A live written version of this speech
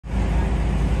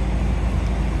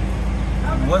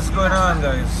What's going on,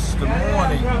 guys? Good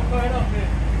morning.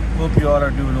 Hope you all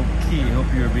are doing okay.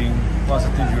 Hope you're being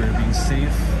positive, you're being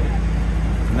safe.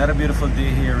 Another beautiful day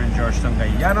here in Georgetown,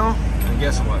 Guyana. And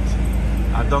guess what?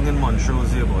 I'm down in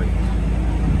Montrose here, boy.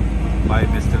 By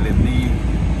Mr. Lindy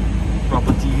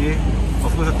property here.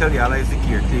 Of course, I tell you, I is the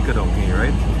caretaker down here,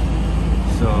 right?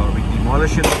 So we're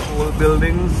demolishing the whole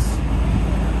buildings.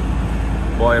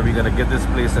 Boy, are we gonna get this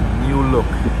place a new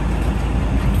look.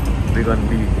 We're gonna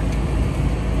be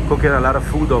cooking a lot of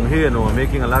food down here, you know,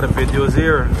 making a lot of videos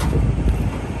here.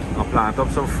 I'll plant up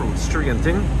some fruits tree and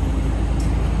thing.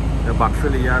 The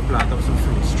backfill the yard, plant up some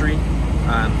fruits tree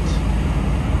and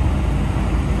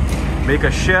make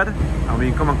a shed, and we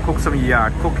can come and cook some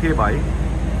yard cook here by.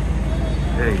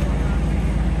 Hey,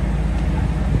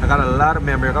 I got a lot of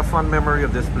memory. I got fond memory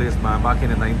of this place, man. Back in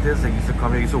the 90s, I used to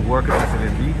come here. I used to work at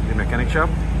SLND, the mechanic shop.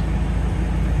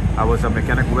 I was a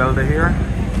mechanic welder here,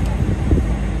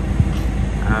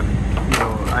 and you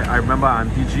know, I remember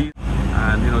Auntie G,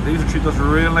 and you know, they used to treat us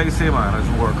real nice here, man, as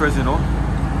workers. You know,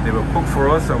 they would cook for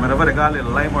us, and whenever they got a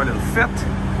little lime or a little fat,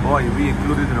 boy, we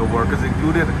included, you know, workers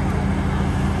included.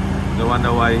 No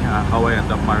wonder why how I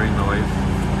ended up marrying my wife.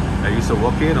 I used to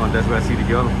walk in, and that's where I see the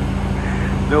girl.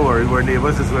 Don't worry, we're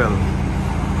neighbors as well.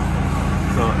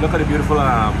 So look at the beautiful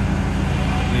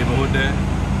neighborhood there,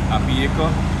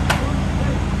 Apieko.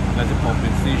 There's a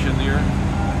pumping station there.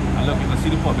 And look, you can see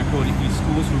the public road, the East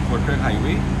Coast Rupert Craig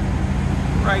Highway.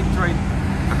 Right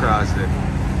across there.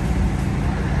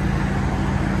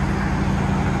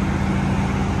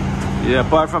 Yeah,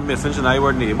 apart from Miss and I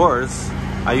were neighbors,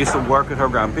 I used to work with her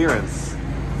grandparents.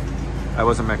 I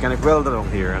was a mechanic welder down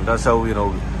here, and that's how, you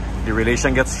know, the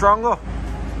relation gets stronger.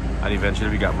 And eventually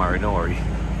we got married, don't worry.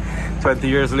 20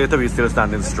 years later, we're still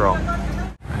standing strong.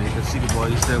 And you can see the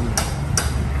boys them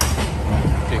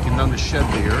taking down the shed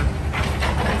there.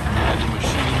 And the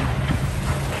machine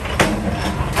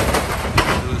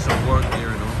doing some work there,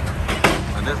 you know.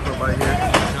 And that's what by here,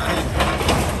 Johnny.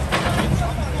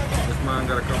 This man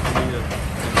got a company that,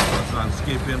 you know, does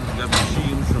landscaping, got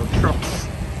machines, you know, trucks.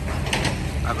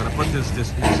 I'm gonna put his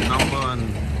number and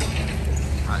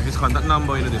his contact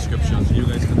number in the description, so you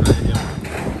guys can find him.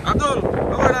 Abdul,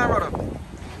 how are you, brother?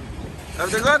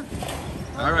 Everything good?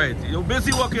 All right, you're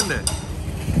busy working there.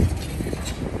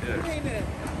 Yeah.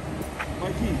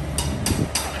 Mikey.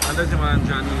 And that's the man,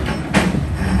 Johnny. Right?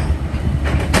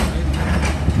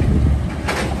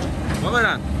 What about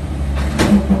that?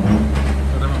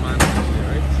 So that's my man,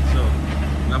 right? So,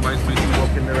 number is busy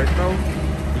working there right now.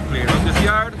 We cleared up this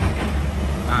yard.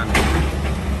 And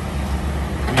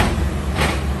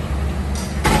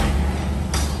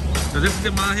so this is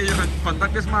the man here. You can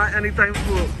contact this man anytime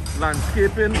for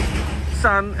landscaping,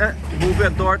 sand, move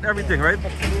it, dirt, everything, right?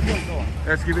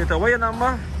 Excavator. What your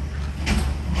number?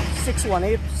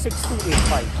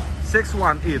 618-6285.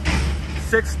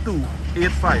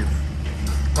 618-6285.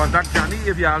 Contact Johnny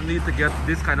if you all need to get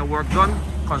this kind of work done.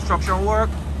 Construction work,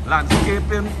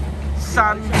 landscaping,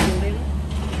 sand,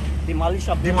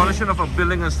 demolition of a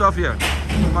building and stuff here.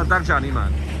 Contact Johnny,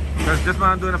 man. Because this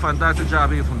man doing a fantastic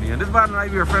job here for me. And this man and I,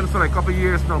 we are friends for like a couple of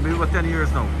years now, maybe about 10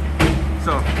 years now.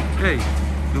 So, hey,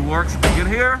 the works begin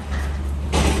here.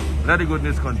 Let the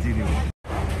goodness continue.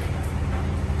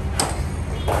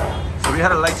 So we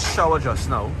had a light shower just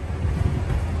now.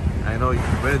 I know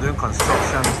when you're doing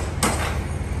construction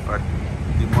or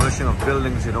demolishing of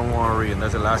buildings, you don't worry, and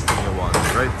that's the last thing you want,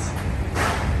 right?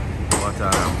 But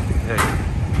hey,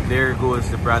 there goes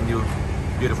the brand new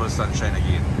beautiful sunshine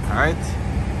again. All right,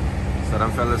 so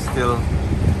them fellas still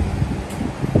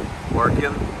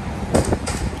working,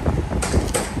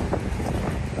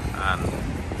 and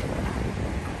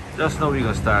just now we're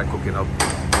gonna start cooking up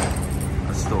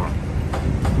a storm.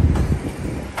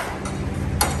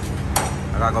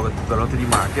 I gotta go down to the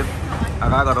market. I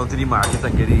gotta go down to the market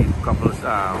and get a couple of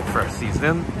fresh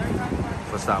seasoning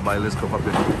for start by. Let's cook up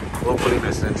it. Hopefully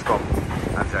message come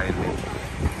and join me.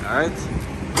 Alright,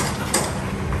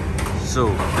 so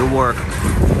the work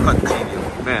continue,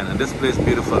 man, and this place is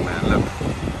beautiful, man. Look,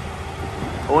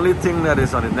 only thing that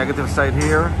is on the negative side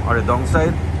here, or the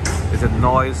downside, is the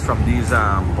noise from these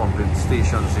pumping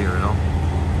stations here, you know.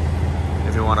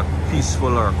 If you want a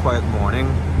peaceful or a quiet morning,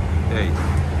 hey,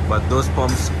 but those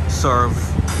pumps serve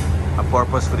a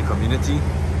purpose for the community,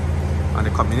 and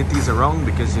the community is around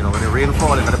because, you know, when the rain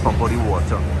falls, they gotta pump out the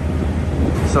water.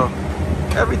 So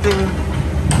everything,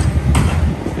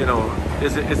 you know,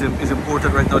 is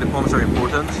important right now. The pumps are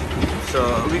important,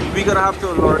 so we're gonna have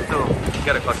to learn to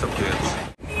get accustomed to it.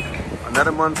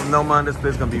 Another month from now, man, this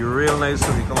place is gonna be real nice,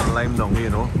 so we come and lime down here, you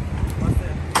know.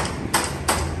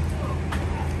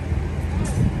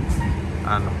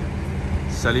 And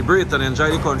celebrate and enjoy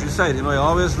the countryside. You know, I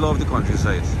always love the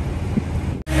countryside.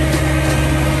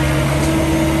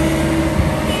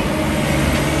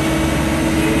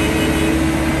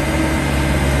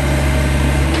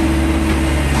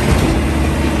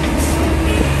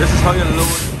 This is how you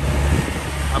load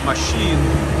a machine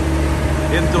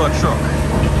into a truck.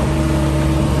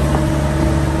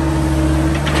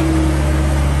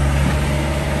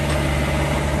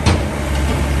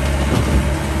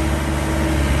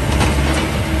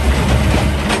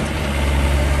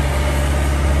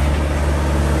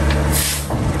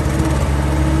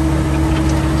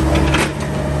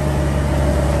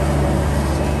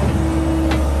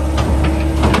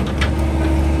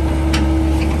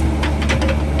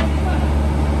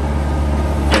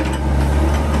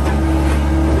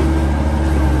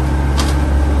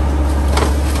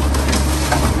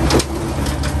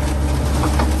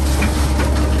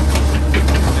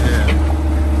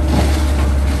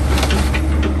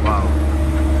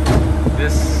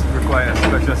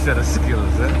 Set of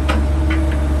skills, eh?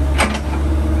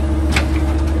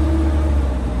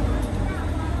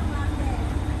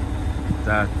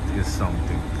 That is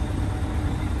something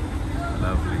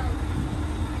lovely.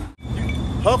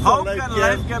 How can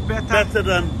life get better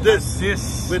than this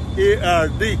with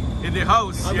ARD in the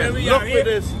house? Yeah. Look at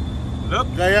this. Look,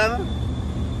 Guyana.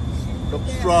 Look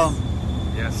strong.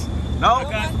 Yes. Now,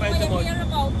 when you hear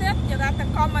about it, you have to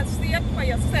come and see it for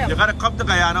yourself. You gotta come to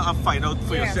Guyana and find out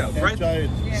for yourself, right? Enjoy it.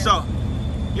 Yes. So,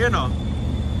 you know,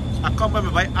 I come by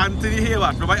my Anthony here,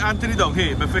 what? My Anthony down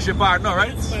here, my fishing partner,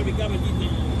 right?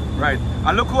 Right.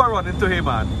 And look who I run into here,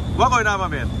 man. What going on, my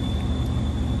man?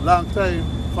 Long time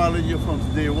following you from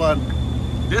day one.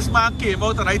 This man came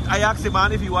out and I asked him,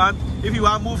 man, if you want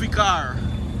movie car,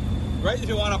 right? If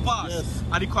you want a pass. Yes.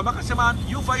 And he come back and say, man,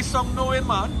 you buy some knowing,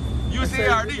 man. Use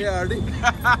ARD. ARD.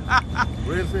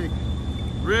 Real thing.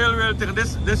 Real thing.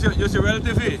 This your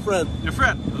relative here? Friend. Your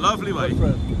friend. Lovely wife.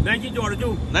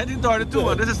 1922. 1932.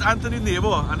 Yeah. And this is Anthony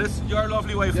neighbor. And this is your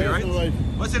lovely wife here, right? Wife.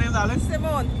 What's your name, darling?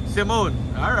 Simone. Simone.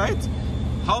 All right.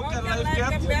 How can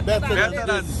life get better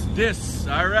than this?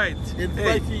 All right.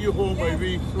 Inviting you home my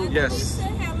week. Yes. Say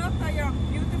hello to your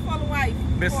beautiful wife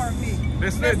Miss for me.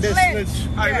 Miss Lynch. Lynch.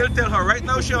 I Yes. will tell her right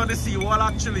now. She's on the seawall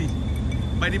actually.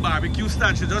 By the barbecue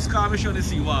stand. She just called me, she's on the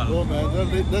seawall. Oh man,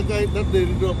 that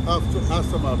lady do have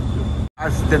some attitude.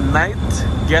 As the night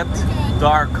get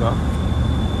darker,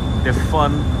 the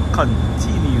fun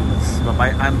continues. My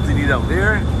Anthony down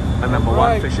there and number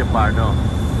one fishing partner.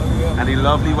 And the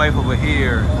lovely wife over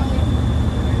here.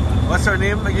 What's her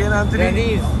name again,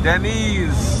 Anthony?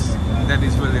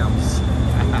 Denise Williams.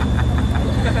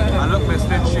 And look, Miss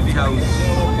Lynch in the house.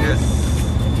 Yes.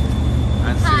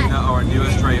 And Selena, our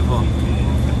newest driver.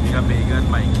 We got Megan,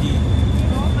 Mikey.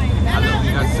 And look, we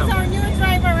got This is our new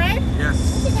driver, right? Yes.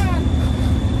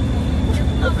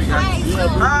 Look, we got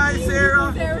Hi,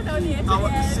 Sarah.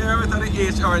 Sarah with the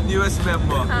H, our newest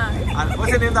member. And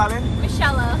what's your name, darling?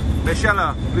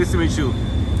 Michelle. Pleased to meet you.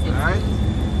 Alright?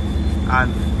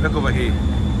 And look over here.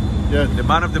 Yeah. The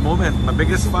man of the moment, my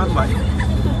biggest fan, boy.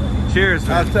 Cheers,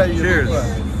 man. I'll tell you. Cheers.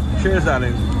 Cheers,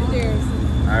 darling. Cheers.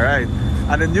 Alright.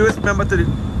 And the newest member to the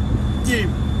Team.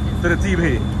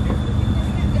 here.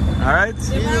 Alright?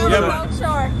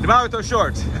 The man without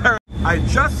short. I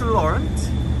just learned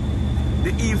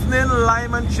the evening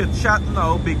lime and chit chat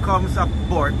now becomes a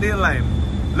birthday lime.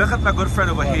 Look at my good friend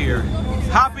over here.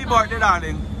 Happy birthday,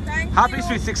 darling. Thank Happy you.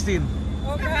 sweet 16.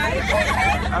 Okay.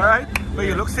 Alright? But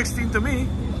you look 16 to me.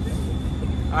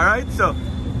 Alright? So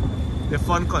the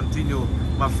fun continue.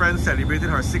 My friend celebrated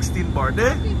her 16th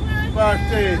birthday.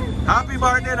 Party. Happy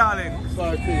birthday, darling.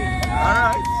 Party.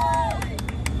 Alright.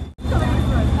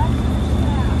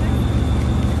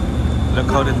 Look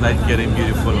how the night getting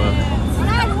beautiful.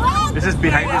 This is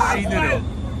behind the scene, you know.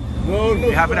 No,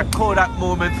 We're having a Kodak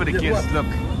moment for the kids. Look.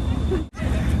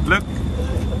 Look.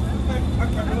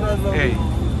 Hey.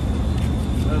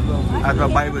 As my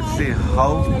Bible say,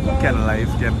 how can life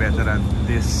get better than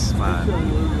this, man?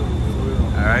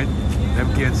 Alright?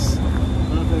 Them kids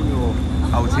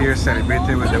out here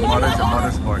celebrating with their mothers and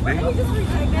mother's birthday.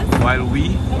 While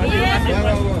we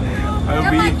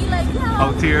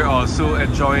out here also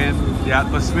enjoying the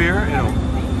atmosphere, you know,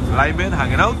 liming,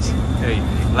 hanging out. Hey,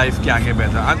 life can get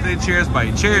better. Anthony, cheers,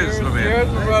 bye. Cheers, my man.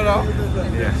 Cheers, brother.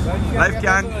 Yes.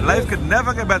 Life could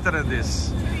never get better than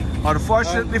this.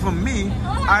 Unfortunately for me,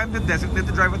 I'm the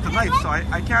designated driver tonight, so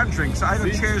I can't drink. So I go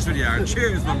cheers with you.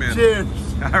 Cheers, my man. Cheers.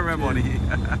 My money.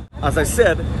 As I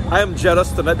said, I am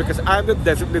jealous tonight because I'm the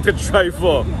designated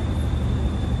driver.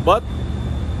 But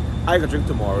I can drink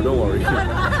tomorrow, don't worry.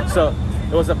 So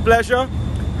it was a pleasure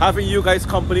having you guys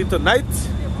company tonight.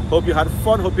 Hope you had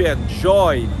fun. Hope you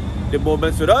enjoyed the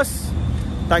moments with us.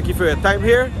 Thank you for your time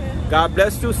here. God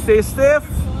bless you. Stay safe.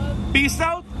 Peace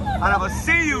out. And I will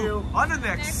see you on the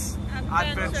next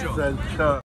adventure.